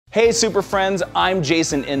Hey super friends, I'm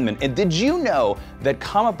Jason Inman, and did you know that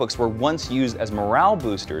comic books were once used as morale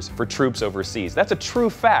boosters for troops overseas? That's a true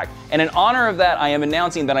fact, and in honor of that I am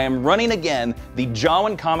announcing that I am running again the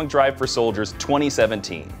Jawiin Comic Drive for Soldiers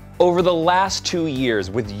 2017. Over the last 2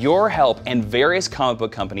 years, with your help and various comic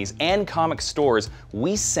book companies and comic stores,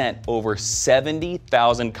 we sent over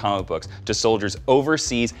 70,000 comic books to soldiers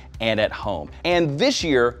overseas and at home. And this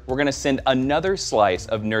year, we're gonna send another slice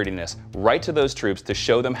of nerdiness right to those troops to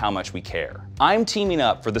show them how much we care. I'm teaming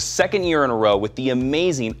up for the second year in a row with the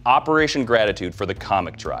amazing Operation Gratitude for the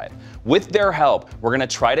Comic Drive. With their help, we're gonna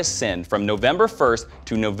try to send from November 1st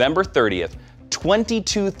to November 30th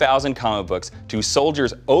 22,000 comic books to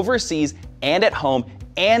soldiers overseas and at home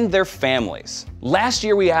and their families. Last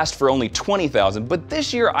year we asked for only 20,000, but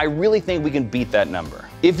this year I really think we can beat that number.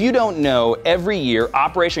 If you don't know, every year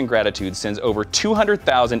Operation Gratitude sends over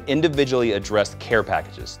 200,000 individually addressed care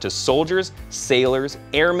packages to soldiers, sailors,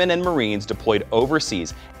 airmen, and Marines deployed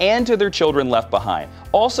overseas and to their children left behind.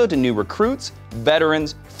 Also to new recruits,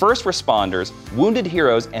 veterans, first responders, wounded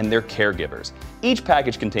heroes, and their caregivers. Each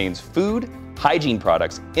package contains food, hygiene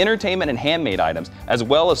products, entertainment and handmade items, as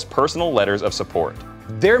well as personal letters of support.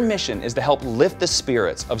 Their mission is to help lift the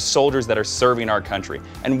spirits of soldiers that are serving our country,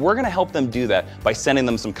 and we're gonna help them do that by sending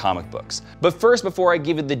them some comic books. But first, before I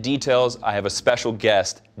give you the details, I have a special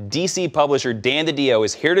guest. DC publisher Dan DiDio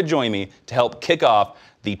is here to join me to help kick off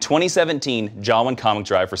the 2017 Jawiin Comic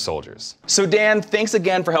Drive for Soldiers. So Dan, thanks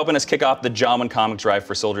again for helping us kick off the Jawiin Comic Drive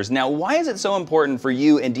for Soldiers. Now, why is it so important for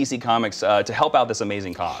you and DC Comics to help out this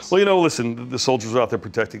amazing cause? Well, you know, listen, the soldiers are out there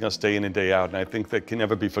protecting us day in and day out, and I think that can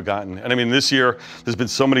never be forgotten. And I mean, this year, there's been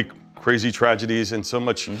so many crazy tragedies and so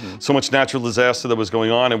much natural disaster that was going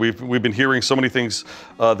on, and we've been hearing so many things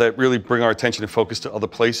that really bring our attention and focus to other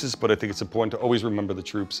places. But I think it's important to always remember the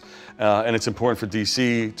troops, and it's important for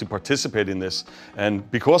DC to participate in this. And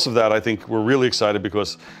because of that, I think we're really excited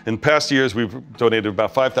because in past years we've donated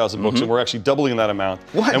about 5,000 books, and we're actually doubling that amount.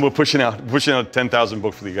 What? And we're pushing out 10,000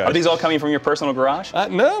 books for you guys. Are these all coming from your personal garage?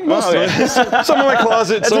 No, most of it. Some in my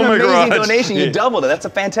closet, some in my garage. That's an amazing donation. You doubled it. That's a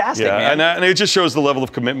fantastic, man. And it just shows the level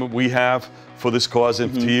of commitment we have for this cause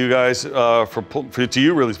and to you guys, to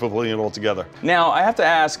you really, for pulling it all together. Now, I have to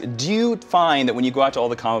ask, do you find that when you go out to all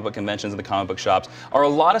the comic book conventions and the comic book shops, are a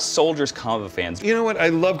lot of soldiers comic book fans? You know what, I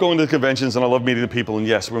love going to the conventions and I love meeting the people, and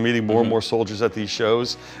yes, we're meeting more and more soldiers at these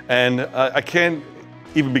shows, and I can't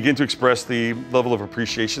even begin to express the level of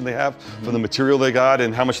appreciation they have for the material they got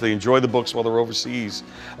and how much they enjoy the books while they're overseas.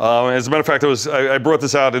 As a matter of fact, I brought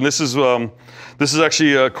this out, and this is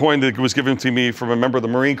actually a coin that was given to me from a member of the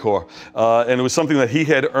Marine Corps, and it was something that he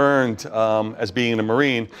had earned as being a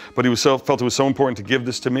Marine, but he felt it was so important to give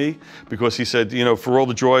this to me because he said, you know, for all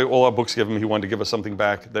the joy all our books give him, he wanted to give us something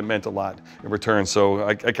back that meant a lot in return. So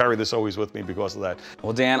I carry this always with me because of that.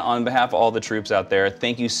 Well, Dan, on behalf of all the troops out there,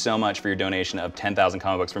 thank you so much for your donation of 10,000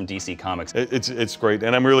 comic books from DC Comics. It's great,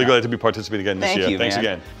 and I'm really glad to be participating again this year. Thanks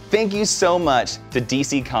again. Thank you so much to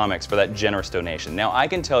DC Comics for that generous donation. Now, I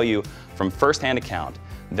can tell you from firsthand account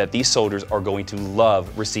that these soldiers are going to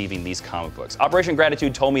love receiving these comic books. Operation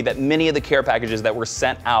Gratitude told me that many of the care packages that were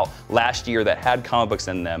sent out last year that had comic books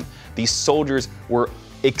in them, these soldiers were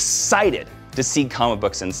excited to see comic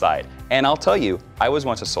books inside. And I'll tell you, I was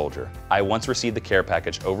once a soldier. I once received the care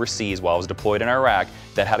package overseas while I was deployed in Iraq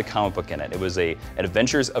that had a comic book in it. It was an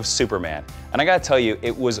Adventures of Superman. And I gotta tell you,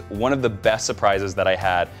 it was one of the best surprises that I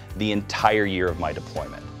had the entire year of my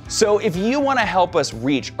deployment. So if you wanna help us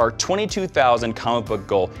reach our 22,000 comic book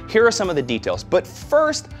goal, here are some of the details. But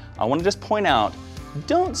first, I wanna just point out,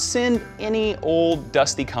 don't send any old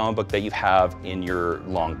dusty comic book that you have in your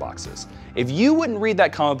long boxes. If you wouldn't read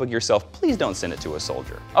that comic book yourself, please don't send it to a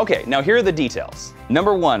soldier. Okay, now here are the details.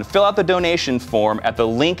 Number 1, fill out the donation form at the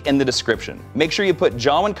link in the description. Make sure you put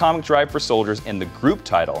Jawiin Comic Drive for Soldiers in the group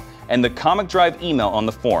title and the Comic Drive email on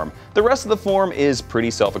the form. The rest of the form is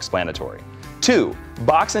pretty self-explanatory. 2,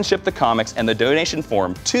 box and ship the comics and the donation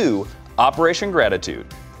form to Operation Gratitude,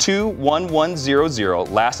 21100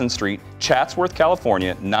 Lassen Street, Chatsworth,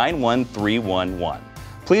 California, 91311.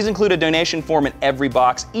 Please include a donation form in every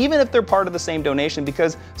box, even if they're part of the same donation,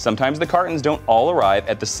 because sometimes the cartons don't all arrive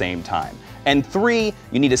at the same time. And 3,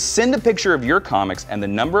 you need to send a picture of your comics and the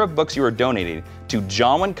number of books you are donating to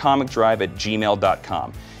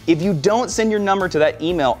jawiincomicdrive@gmail.com. If you don't send your number to that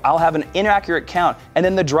email, I'll have an inaccurate count and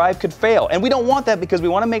then the drive could fail. And we don't want that because we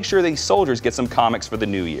want to make sure these soldiers get some comics for the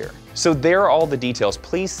new year. So there are all the details.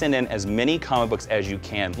 Please send in as many comic books as you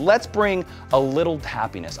can. Let's bring a little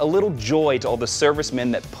happiness, a little joy to all the servicemen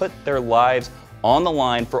that put their lives on the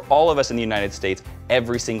line for all of us in the United States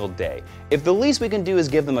every single day. If the least we can do is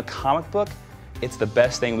give them a comic book, it's the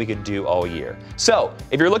best thing we could do all year. So,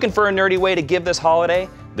 if you're looking for a nerdy way to give this holiday,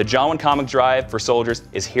 the Jawiin Comic Drive for soldiers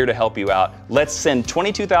is here to help you out. Let's send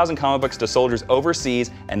 22,000 comic books to soldiers overseas,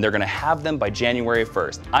 and they're gonna have them by January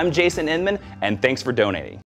 1st. I'm Jason Inman, and thanks for donating.